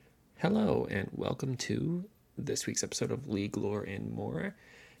Hello, and welcome to this week's episode of League Lore and More.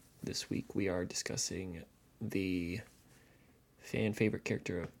 This week we are discussing the fan favorite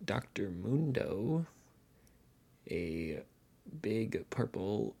character of Dr. Mundo, a big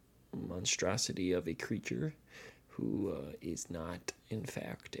purple monstrosity of a creature who is not, in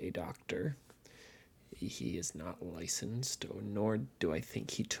fact, a doctor. He is not licensed, nor do I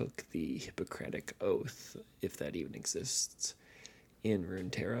think he took the Hippocratic Oath, if that even exists, in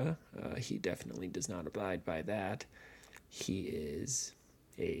Runeterra. He definitely does not abide by that. He is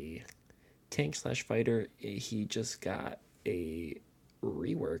a tank slash fighter. He just got a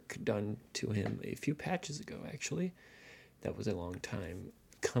rework done to him a few patches ago, actually. That was a long time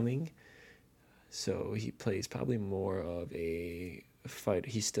coming. So he plays probably more of a fighter.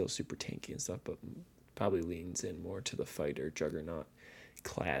 He's still super tanky and stuff, but probably leans in more to the fighter juggernaut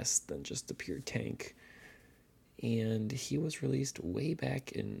class than just the pure tank. And he was released way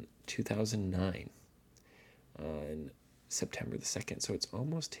back in 2009 on September the 2nd. So it's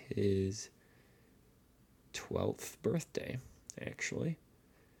almost his 12th birthday, actually.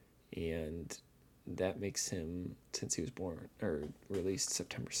 And that makes him, since he was born or released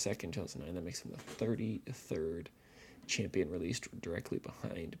September 2nd, 2009, that makes him the 33rd champion released directly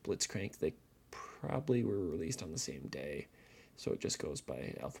behind Blitzcrank. They probably were released on the same day, so it just goes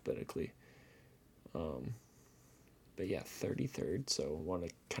by alphabetically. But yeah, 33rd, so one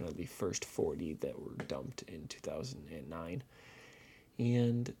of kind of the first 40 that were dumped in 2009.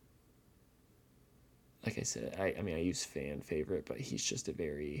 And like I said, I mean, I use fan favorite, but he's just a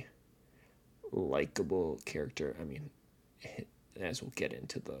very likable character. I mean, as we'll get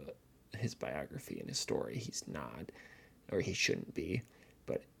into his biography and his story, he's not, or he shouldn't be,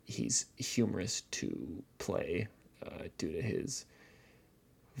 but he's humorous to play due to his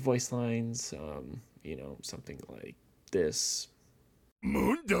voice lines. Something like this.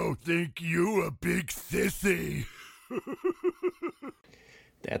 Mundo think you a big sissy.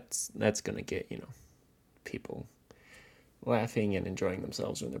 That's gonna get, people laughing and enjoying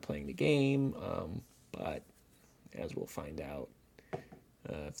themselves when they're playing the game. But as we'll find out,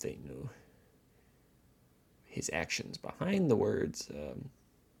 if they knew his actions behind the words,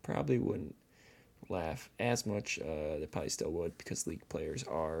 probably wouldn't laugh as much. They probably still would, because League players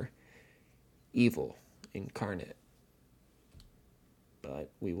are evil incarnate.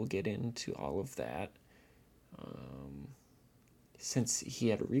 But we will get into all of that. Since he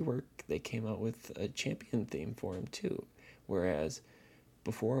had a rework, they came out with a champion theme for him too. Whereas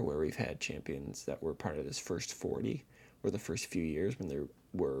before, where we've had champions that were part of this first 40, or the first few years when they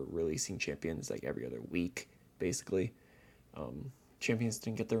were releasing champions like every other week, basically, champions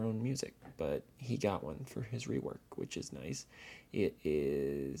didn't get their own music, but he got one for his rework, which is nice. It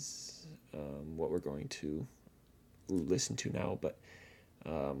is what we're going to listen to now, but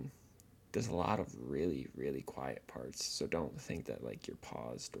there's a lot of really, really quiet parts, so don't think that like you're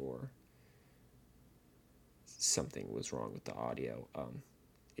paused or something was wrong with the audio.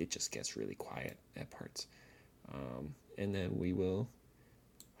 It just gets really quiet at parts, and then we will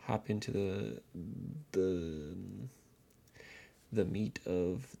hop into the meat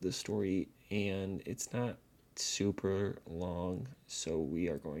of the story, and it's not super long, so we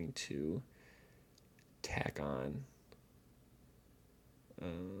are going to tack on.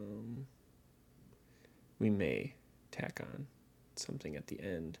 We may tack on something at the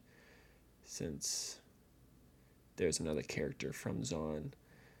end, since there's another character from Zaun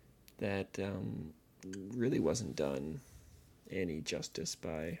that really wasn't done any justice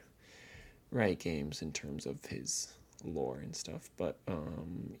by Riot Games in terms of his lore and stuff. But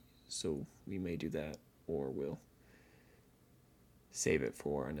so we may do that, or we'll save it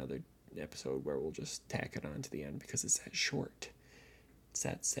for another episode where we'll just tack it on to the end, because it's that short. It's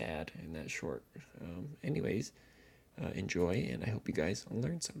that sad and that short. Anyways, enjoy, and I hope you guys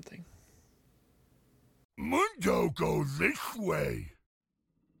learned something. Mundo goes this way.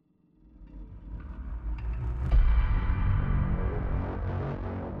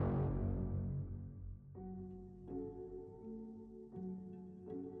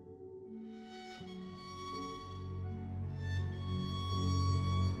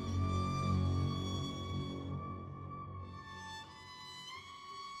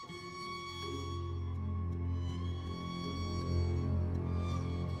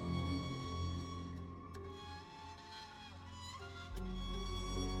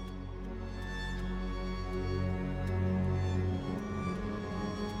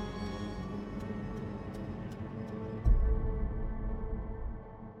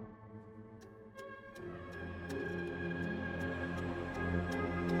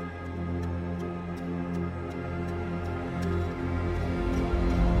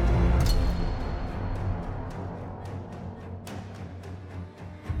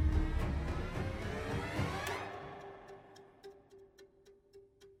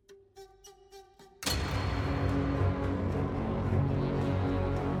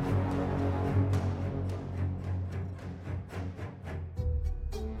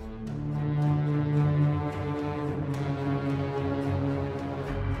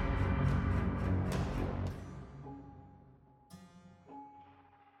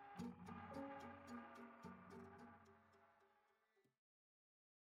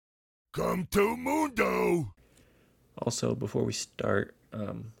 Come to Mundo! Also, before we start,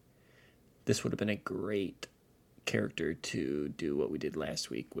 this would have been a great character to do what we did last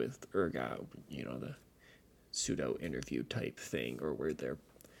week with Urgot, the pseudo interview type thing, or where it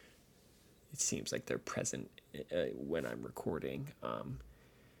seems like they're present when I'm recording,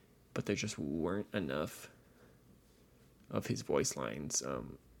 but there just weren't enough of his voice lines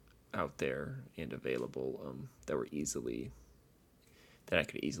out there and available that I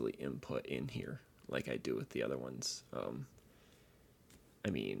could easily input in here like I do with the other ones.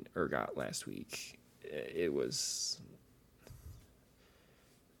 Urgot last week, it was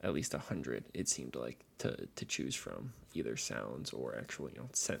at least 100, it seemed like, to choose from, either sounds or actual,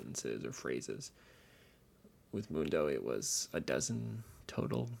 sentences or phrases. With Mundo, it was a dozen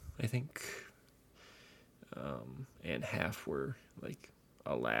total, I think. And half were like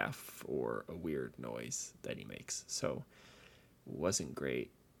a laugh or a weird noise that he makes. So it wasn't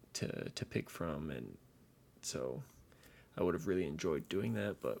great to pick from, and so I would have really enjoyed doing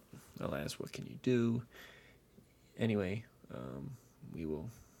that, but alas, what can you do? Anyway, we will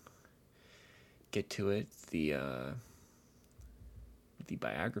get to it. The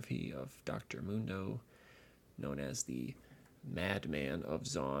biography of Dr. Mundo, known as the Madman of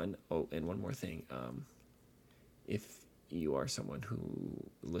Zaun. Oh, and one more thing. If you are someone who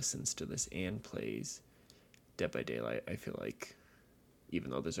listens to this and plays Dead by Daylight, I feel like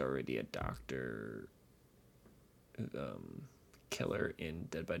even though there's already a doctor killer in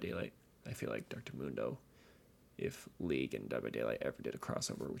Dead by Daylight, I feel like Dr. Mundo, if League and Dead by Daylight ever did a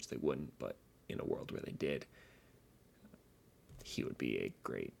crossover, which they wouldn't, but in a world where they did, he would be a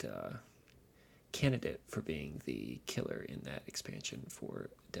great candidate for being the killer in that expansion for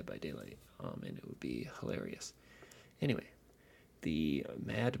Dead by Daylight, and it would be hilarious. Anyway, the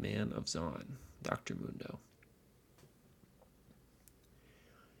Madman of Zaun, Dr. Mundo.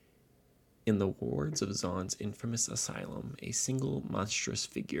 In the wards of Zaun's infamous asylum, a single monstrous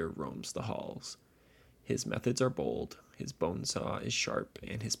figure roams the halls. His methods are bold, his bone saw is sharp,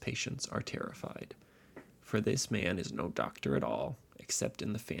 and his patients are terrified. For this man is no doctor at all, except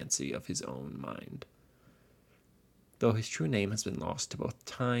in the fancy of his own mind. Though his true name has been lost to both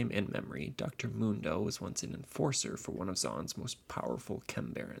time and memory, Dr. Mundo was once an enforcer for one of Zaun's most powerful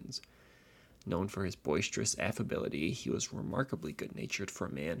chembarons. Known for his boisterous affability, he was remarkably good-natured for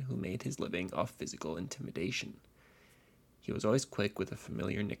a man who made his living off physical intimidation. He was always quick with a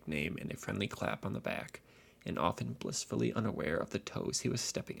familiar nickname and a friendly clap on the back, and often blissfully unaware of the toes he was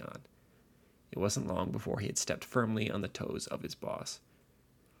stepping on. It wasn't long before he had stepped firmly on the toes of his boss.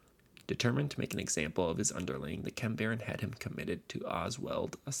 Determined to make an example of his underling, the chembaron had him committed to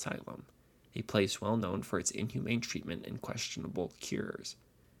Oswald Asylum, a place well known for its inhumane treatment and questionable cures.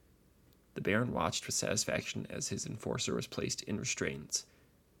 The Baron watched with satisfaction as his enforcer was placed in restraints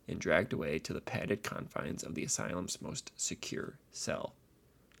and dragged away to the padded confines of the asylum's most secure cell.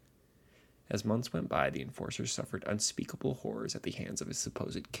 As months went by, the enforcer suffered unspeakable horrors at the hands of his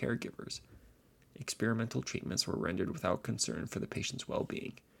supposed caregivers. Experimental treatments were rendered without concern for the patient's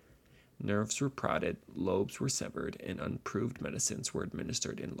well-being. Nerves were prodded, lobes were severed, and unproved medicines were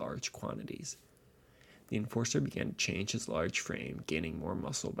administered in large quantities. The enforcer began to change his large frame, gaining more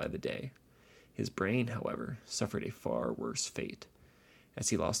muscle by the day. His brain, however, suffered a far worse fate. As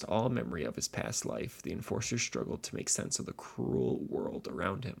he lost all memory of his past life, the enforcer struggled to make sense of the cruel world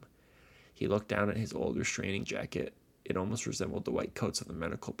around him. He looked down at his old restraining jacket. It almost resembled the white coats of the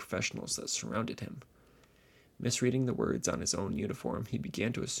medical professionals that surrounded him. Misreading the words on his own uniform, he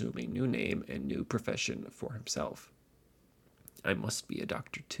began to assume a new name and new profession for himself. I must be a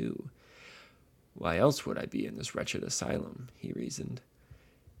doctor too. Why else would I be in this wretched asylum, he reasoned.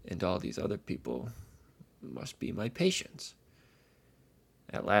 And all these other people must be my patients.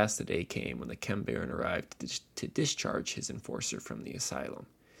 At last the day came when the chembaron arrived to discharge his enforcer from the asylum.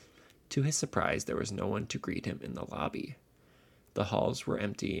 To his surprise, there was no one to greet him in the lobby. The halls were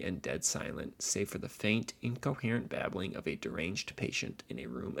empty and dead silent, save for the faint, incoherent babbling of a deranged patient in a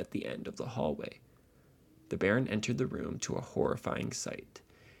room at the end of the hallway. The Baron entered the room to a horrifying sight.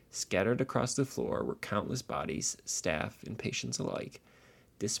 Scattered across the floor were countless bodies, staff and patients alike,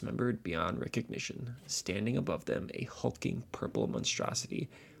 dismembered beyond recognition. Standing above them, a hulking purple monstrosity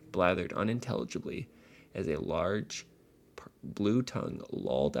blathered unintelligibly as a large blue tongue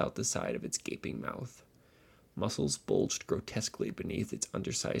lolled out the side of its gaping mouth. Muscles bulged grotesquely beneath its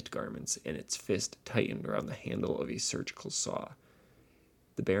undersized garments, and its fist tightened around the handle of a surgical saw.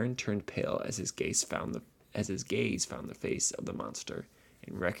 The Baron turned pale as his gaze found the face of the monster,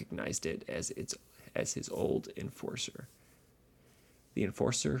 and recognized it as his old enforcer. The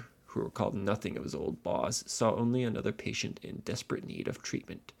enforcer, who recalled nothing of his old boss, saw only another patient in desperate need of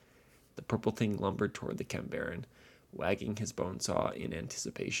treatment. The purple thing lumbered toward the Chem Baron, wagging his bone saw in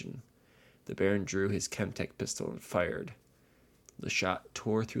anticipation. The Baron drew his Chemtech pistol and fired. The shot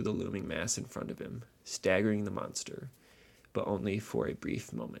tore through the looming mass in front of him, staggering the monster, but only for a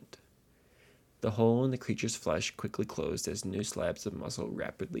brief moment. The hole in the creature's flesh quickly closed as new slabs of muscle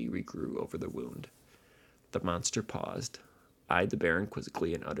rapidly regrew over the wound. The monster paused, eyed the Baron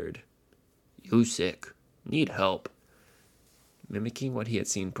quizzically, and uttered, "You sick? Need help?" Mimicking what he had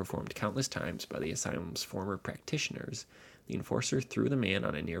seen performed countless times by the asylum's former practitioners, the enforcer threw the man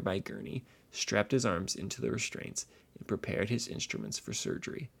on a nearby gurney, strapped his arms into the restraints, and prepared his instruments for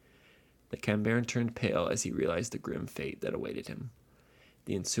surgery. The Chem Baron turned pale as he realized the grim fate that awaited him.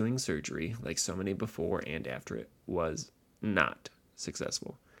 The ensuing surgery, like so many before and after it, was not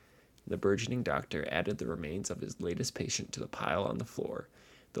successful. The burgeoning doctor added the remains of his latest patient to the pile on the floor.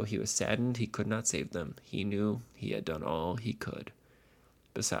 Though he was saddened he could not save them, he knew he had done all he could.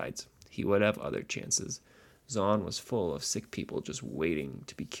 Besides, he would have other chances. Zaun was full of sick people just waiting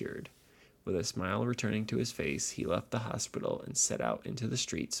to be cured. With a smile returning to his face, he left the hospital and set out into the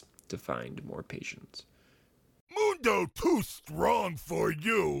streets to find more patients. Mundo too strong for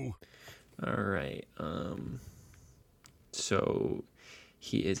you. All right. So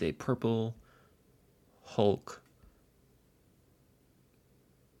he is a purple Hulk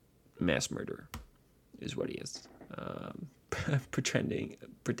mass murderer, is what he is.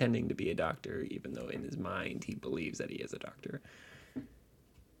 Pretending to be a doctor, even though in his mind he believes that he is a doctor.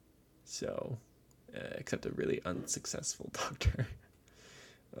 So, except a really unsuccessful doctor.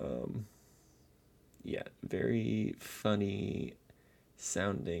 Yeah, very funny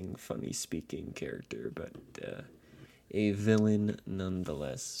sounding, funny speaking character, but a villain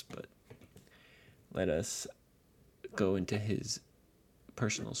nonetheless. But let us go into his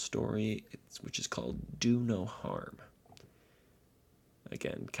personal story, which is called Do No Harm.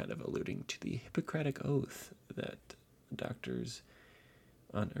 Again, kind of alluding to the Hippocratic Oath that doctors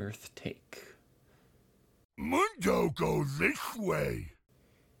on Earth take. Mundo, go this way.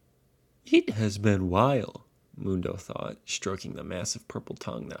 It has been a while, Mundo thought, stroking the massive purple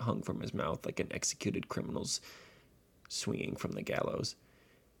tongue that hung from his mouth like an executed criminal's swinging from the gallows,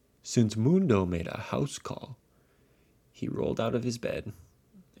 since Mundo made a house call. He rolled out of his bed,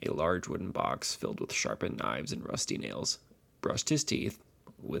 a large wooden box filled with sharpened knives and rusty nails, brushed his teeth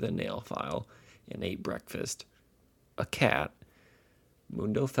with a nail file, and ate breakfast. A cat.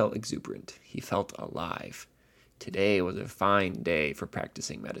 Mundo felt exuberant. He felt alive. Today was a fine day for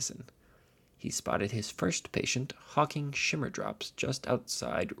practicing medicine. He spotted his first patient hawking shimmer drops just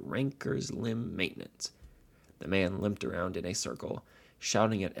outside Ranker's Limb Maintenance. The man limped around in a circle,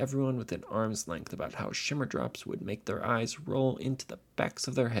 shouting at everyone within arm's length about how shimmer drops would make their eyes roll into the backs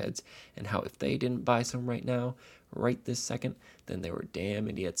of their heads, and how if they didn't buy some right now, right this second, then they were damn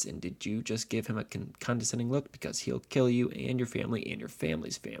idiots, and did you just give him a condescending look, because he'll kill you and your family and your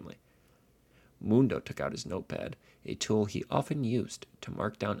family's family. Mundo took out his notepad, a tool he often used to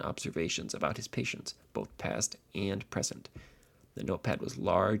mark down observations about his patients, both past and present. The notepad was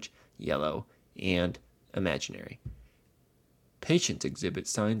large, yellow, and imaginary. Patients exhibit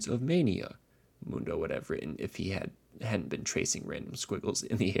signs of mania, Mundo would have written if he hadn't been tracing random squiggles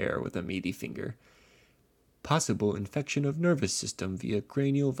in the air with a meaty finger. Possible infection of nervous system via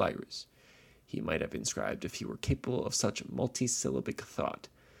cranial virus, he might have inscribed if he were capable of such multisyllabic thought.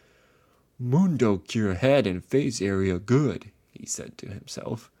 Mundo cure head and face area good, he said to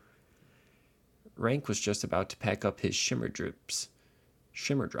himself. Rank was just about to pack up his shimmer drops,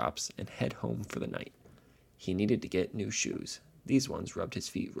 and head home for the night. He needed to get new shoes. These ones rubbed his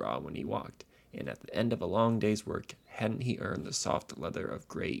feet raw when he walked, and at the end of a long day's work, hadn't he earned the soft leather of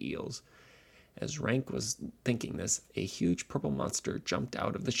gray eels? As Rank was thinking this, a huge purple monster jumped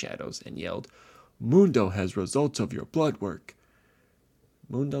out of the shadows and yelled, Mundo has results of your blood work.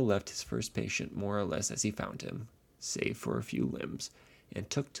 Mundo left his first patient more or less as he found him, save for a few limbs, and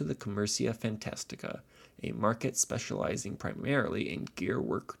took to the Commercia Fantastica, a market specializing primarily in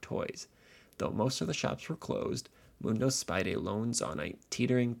gearwork toys. Though most of the shops were closed, Mundo spied a lone Zaunite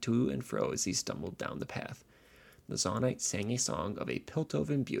teetering to and fro as he stumbled down the path. The Zaunite sang a song of a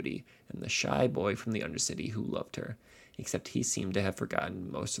Piltovan beauty and the shy boy from the Undercity who loved her, except he seemed to have forgotten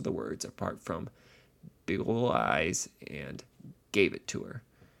most of the words apart from big ol' eyes and gave it to her.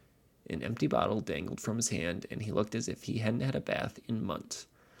 An empty bottle dangled from his hand, and he looked as if he hadn't had a bath in months.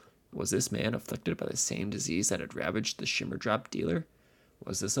 Was this man afflicted by the same disease that had ravaged the shimmer drop dealer?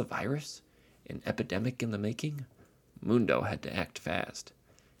 Was this a virus? An epidemic in the making? Mundo had to act fast.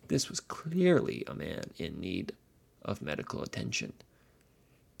 This was clearly a man in need of medical attention.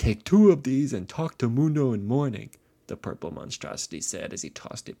 Take 2 of these and talk to Mundo in morning, the purple monstrosity said as he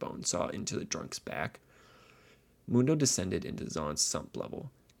tossed a bone saw into the drunk's back. Mundo descended into Zahn's sump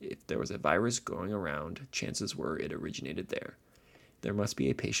level. If there was a virus going around, chances were it originated there. There must be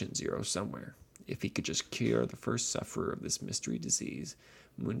a patient zero somewhere. If he could just cure the first sufferer of this mystery disease,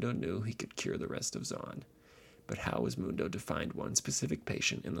 Mundo knew he could cure the rest of Zahn. But how was Mundo to find one specific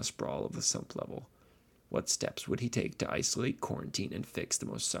patient in the sprawl of the sump level? What steps would he take to isolate, quarantine, and fix the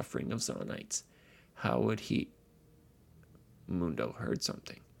most suffering of Zahnites? How would he... Mundo heard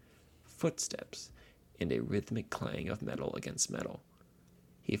something. Footsteps, and a rhythmic clang of metal against metal.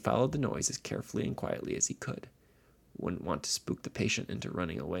 He followed the noise as carefully and quietly as he could. Wouldn't want to spook the patient into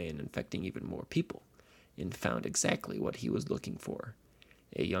running away and infecting even more people, and found exactly what he was looking for.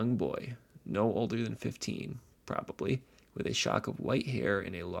 A young boy, no older than 15, probably, with a shock of white hair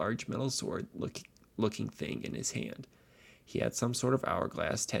and a large metal sword-looking thing in his hand. He had some sort of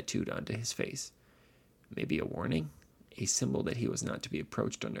hourglass tattooed onto his face. Maybe a warning? A symbol that he was not to be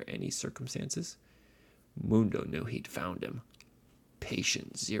approached under any circumstances? Mundo knew he'd found him.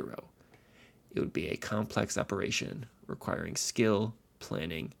 Patient zero. It would be a complex operation, requiring skill,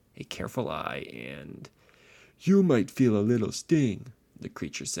 planning, a careful eye, and... "You might feel a little sting," the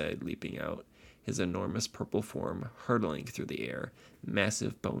creature said, leaping out, his enormous purple form hurtling through the air,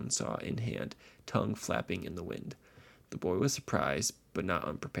 massive bone saw in hand, tongue flapping in the wind. The boy was surprised, but not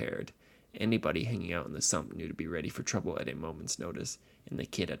unprepared. Anybody hanging out in the sump knew to be ready for trouble at a moment's notice, and the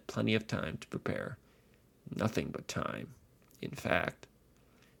kid had plenty of time to prepare. Nothing but time. In fact,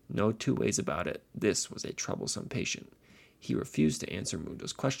 no two ways about it, this was a troublesome patient. He refused to answer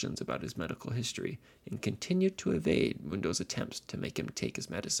Mundo's questions about his medical history and continued to evade Mundo's attempts to make him take his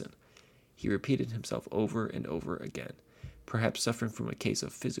medicine. He repeated himself over and over again, perhaps suffering from a case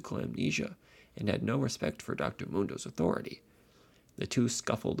of physical amnesia, and had no respect for Dr. Mundo's authority. The two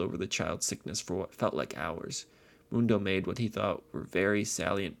scuffled over the child's sickness for what felt like hours. Mundo made what he thought were very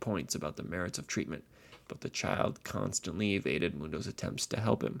salient points about the merits of treatment, but the child constantly evaded Mundo's attempts to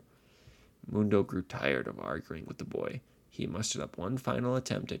help him. Mundo grew tired of arguing with the boy. He mustered up one final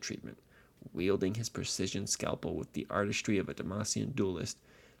attempt at treatment, wielding his precision scalpel with the artistry of a Damacian duelist.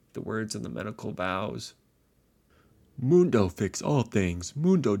 The words of the medical vows, "Mundo fix all things,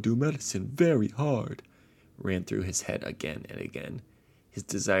 Mundo do medicine very hard," ran through his head again and again. His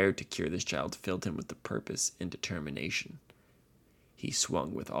desire to cure this child filled him with the purpose and determination. He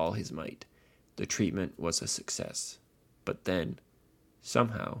swung with all his might. The treatment was a success. But then,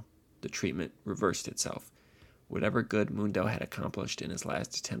 somehow, the treatment reversed itself. Whatever good Mundo had accomplished in his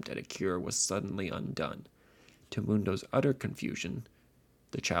last attempt at a cure was suddenly undone. To Mundo's utter confusion,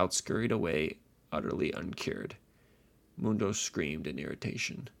 the child scurried away, utterly uncured. Mundo screamed in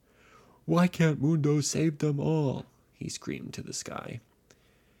irritation. "Why can't Mundo save them all?" he screamed to the sky.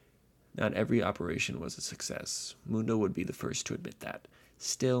 Not every operation was a success. Mundo would be the first to admit that.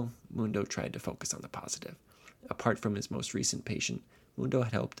 Still, Mundo tried to focus on the positive. Apart from his most recent patient, Mundo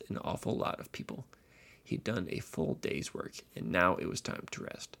had helped an awful lot of people. He'd done a full day's work, and now it was time to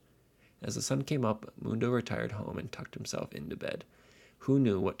rest. As the sun came up, Mundo retired home and tucked himself into bed. Who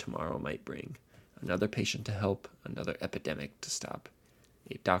knew what tomorrow might bring? Another patient to help, another epidemic to stop.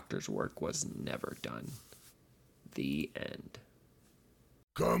 A doctor's work was never done. The end.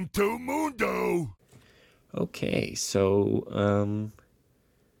 Come to Mundo! Okay, so,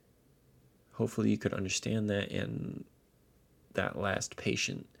 hopefully you could understand that, and that last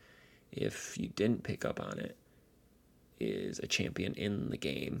patient, if you didn't pick up on it, is a champion in the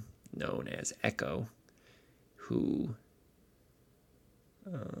game known as Echo, who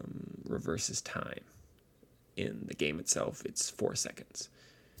reverses time. In the game itself, it's 4 seconds.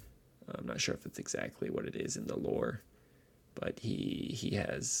 I'm not sure if it's exactly what it is in the lore, but he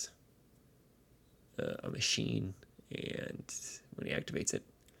has a machine, and when he activates it,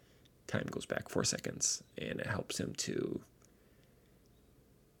 time goes back 4 seconds, and it helps him to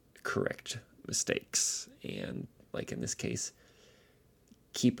correct mistakes, and like in this case,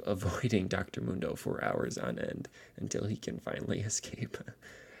 keep avoiding Dr. Mundo for hours on end until he can finally escape.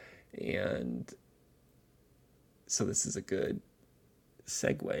 And so this is a good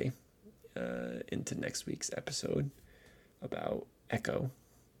segue into next week's episode about Echo.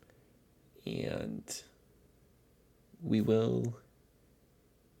 And we will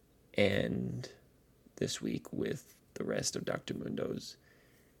end this week with the rest of Dr. Mundo's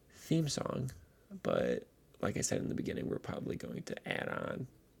theme song, but like I said in the beginning, we're probably going to add on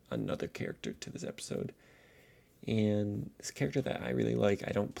another character to this episode. And this character that I really like,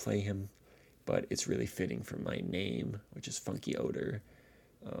 I don't play him, but it's really fitting for my name, which is Funky Odor.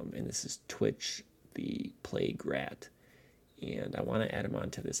 And this is Twitch, the Plague Rat. And I want to add him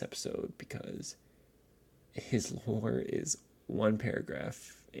onto this episode because his lore is one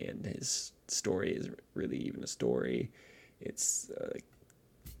paragraph, and his story isn't really even a story. It's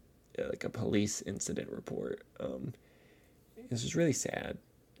like a police incident report. This was really sad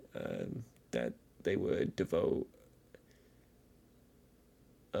that they would devote,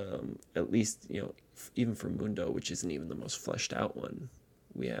 at least, even for Mundo, which isn't even the most fleshed out one,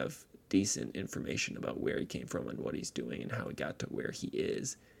 we have decent information about where he came from and what he's doing and how he got to where he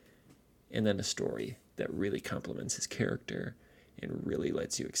is. And then a story that really complements his character and really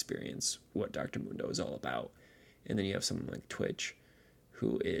lets you experience what Dr. Mundo is all about. And then you have someone like Twitch,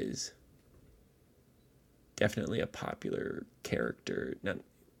 who is definitely a popular character.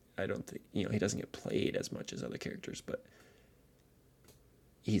 I don't think, he doesn't get played as much as other characters, but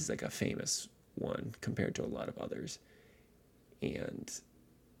he's like a famous one compared to a lot of others. And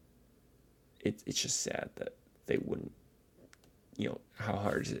it's just sad that they wouldn't, how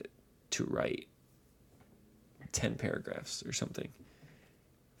hard is it to write 10 paragraphs or something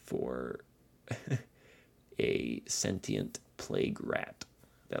for a sentient plague rat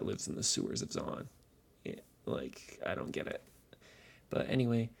that lives in the sewers of Zon. I don't get it. But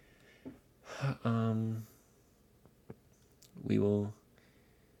anyway, we will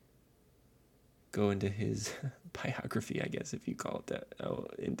go into his biography, I guess, if you call it that,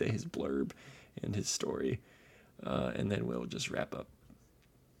 into his blurb and his story, and then we'll just wrap up.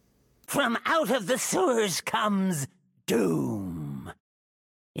 From out of the sewers comes doom.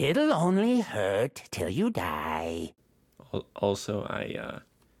 It'll only hurt till you die. Also, I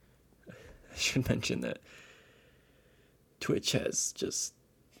should mention that Twitch has just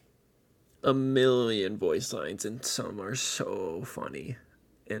a million voice lines, and some are so funny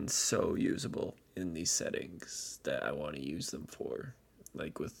and so usable in these settings that I want to use them for,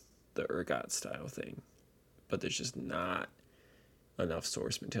 like with the Urgot style thing. But there's just not enough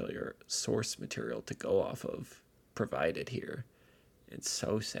source material to go off of provided here. It's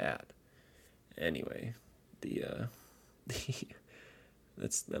so sad. Anyway, let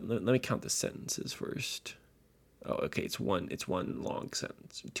me count the sentences first. Oh, okay, it's one long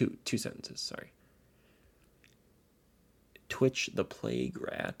sentence. Two sentences, sorry. Twitch the Plague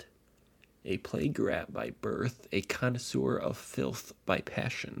Rat, a plague rat by birth, a connoisseur of filth by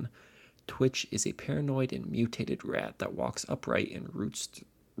passion. Twitch is a paranoid and mutated rat that walks upright and roots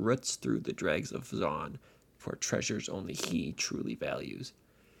through the dregs of Zon for treasures only he truly values.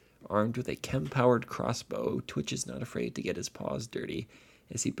 Armed with a chem-powered crossbow, Twitch is not afraid to get his paws dirty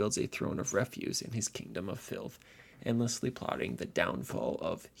as he builds a throne of refuse in his kingdom of filth, endlessly plotting the downfall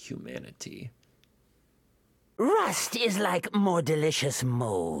of humanity. Rust is like more delicious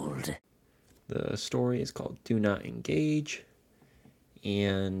mold. The story is called Do Not Engage,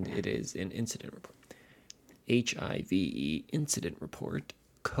 and it is an incident report. HIVE incident report,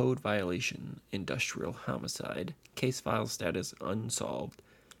 code violation, industrial homicide, case file status unsolved,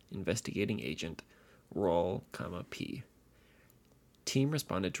 investigating agent, Rawl, P. Team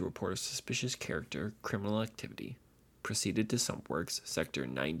responded to report of suspicious character, criminal activity. Proceeded to Sumpworks, Sector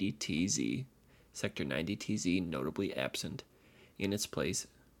 90TZ. Sector 90TZ notably absent. In its place,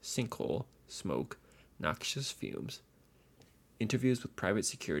 sinkhole, smoke, noxious fumes. Interviews with private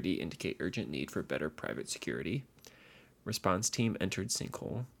security indicate urgent need for better private security. Response team entered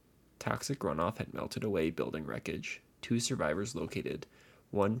sinkhole. Toxic runoff had melted away building wreckage. 2 survivors located,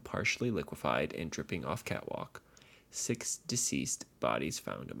 1 partially liquefied and dripping off catwalk. 6 deceased bodies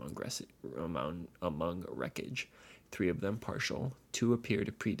found among wreckage, 3 of them partial. 2 appear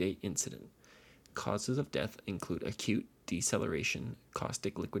to predate incident. Causes of death include acute deceleration,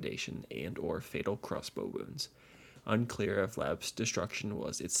 caustic liquidation, and/or fatal crossbow wounds. Unclear if lab's destruction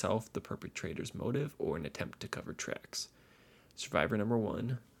was itself the perpetrator's motive or an attempt to cover tracks. Survivor number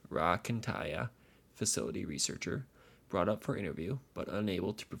 1, Ra Kentaya, facility researcher, brought up for interview, but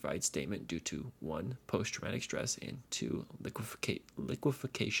unable to provide statement due to 1, post-traumatic stress, and 2,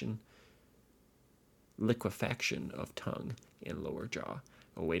 liquefaction of tongue and lower jaw,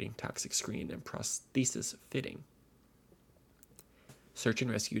 awaiting toxic screen and prosthesis fitting. Search and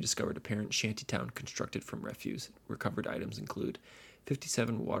rescue discovered apparent shantytown constructed from refuse. Recovered items include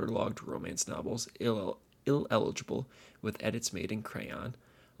 57 waterlogged romance novels, ill-eligible, with edits made in crayon,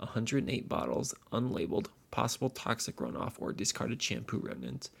 108 bottles, unlabeled, possible toxic runoff or discarded shampoo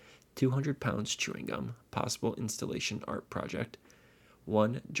remnants, 200 pounds chewing gum, possible installation art project,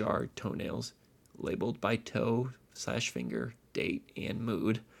 1 jar toenails, labeled by toe/finger, date, and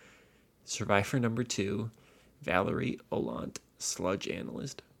mood. Survivor number 2, Valerie Olant, sludge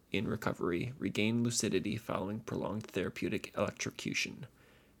analyst, in recovery, regained lucidity following prolonged therapeutic electrocution.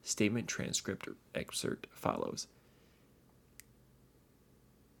 Statement transcript excerpt follows.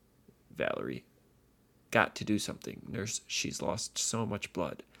 Valerie, got to do something. Nurse, she's lost so much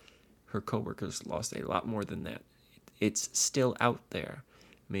blood. Her coworkers lost a lot more than that. It's still out there.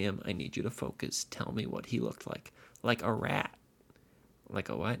 Ma'am, I need you to focus. Tell me what he looked like. Like a rat. Like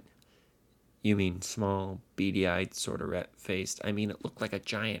a what? You mean small, beady-eyed, sort of rat-faced? I mean, it looked like a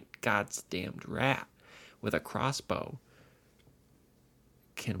giant, goddamned rat with a crossbow.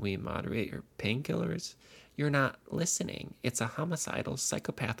 Can we moderate your painkillers? You're not listening. It's a homicidal,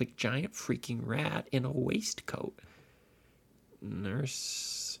 psychopathic, giant freaking rat in a waistcoat.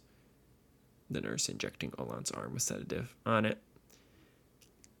 Nurse. The nurse injecting Olan's arm with sedative. On it.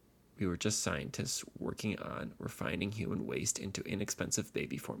 We were just scientists working on refining human waste into inexpensive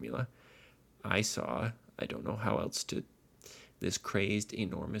baby formula. I don't know how else to, this crazed,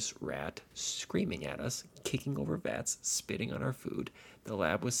 enormous rat screaming at us, kicking over vats, spitting on our food. The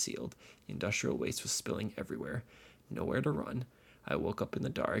lab was sealed. Industrial waste was spilling everywhere. Nowhere to run. I woke up in the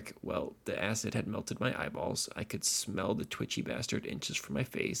dark. Well, the acid had melted my eyeballs. I could smell the twitchy bastard inches from my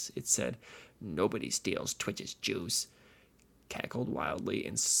face. It said, "Nobody steals Twitch's juice." Cackled wildly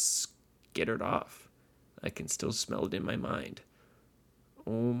and skittered off. I can still smell it in my mind.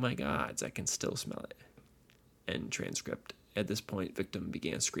 Oh my gods, I can still smell it. End transcript. At this point, victim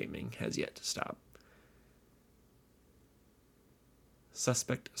began screaming, has yet to stop.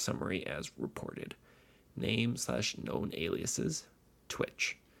 Suspect summary as reported. Name/known aliases,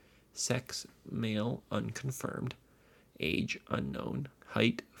 Twitch. Sex, male, unconfirmed. Age, unknown.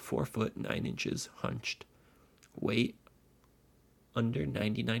 Height, 4 foot 9 inches, hunched. Weight, under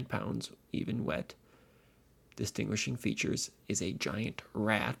 99 pounds, even wet. Distinguishing features is a giant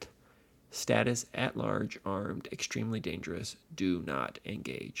rat. Status at large, armed, extremely dangerous. Do not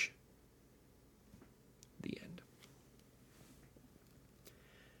engage. The end.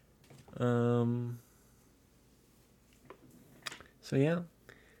 So yeah,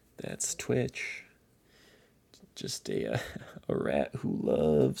 that's Twitch. Just a rat who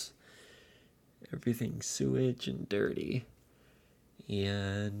loves everything sewage and dirty,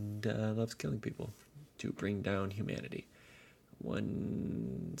 and loves killing people to bring down humanity,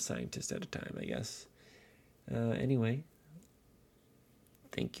 one scientist at a time, I guess. Anyway,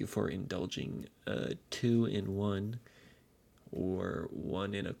 thank you for indulging 2 in 1, or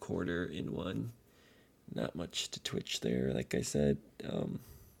 1 1/4 in 1. Not much to Twitch there, like I said.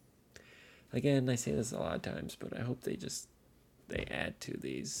 Again, I say this a lot of times, but I hope they add to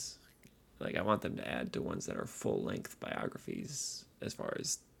these. Like, I want them to add to ones that are full-length biographies as far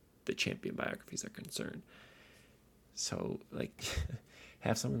as the champion biographies are concerned. So, like,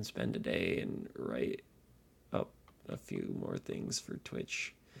 have someone spend a day and write up a few more things for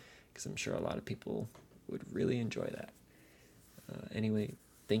Twitch, because I'm sure a lot of people would really enjoy that. Anyway,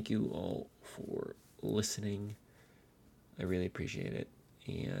 thank you all for listening. I really appreciate it.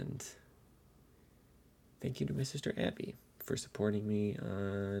 And thank you to my sister Abby for supporting me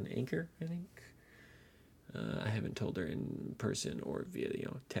on Anchor, I think. I haven't told her in person or via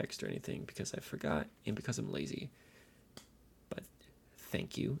text or anything because I forgot and because I'm lazy. But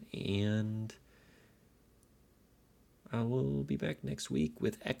thank you, and I will be back next week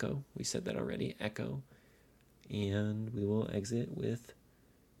with Echo. We said that already, Echo. And we will exit with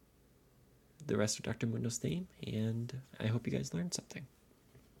the rest of Dr. Mundo's theme, and I hope you guys learned something.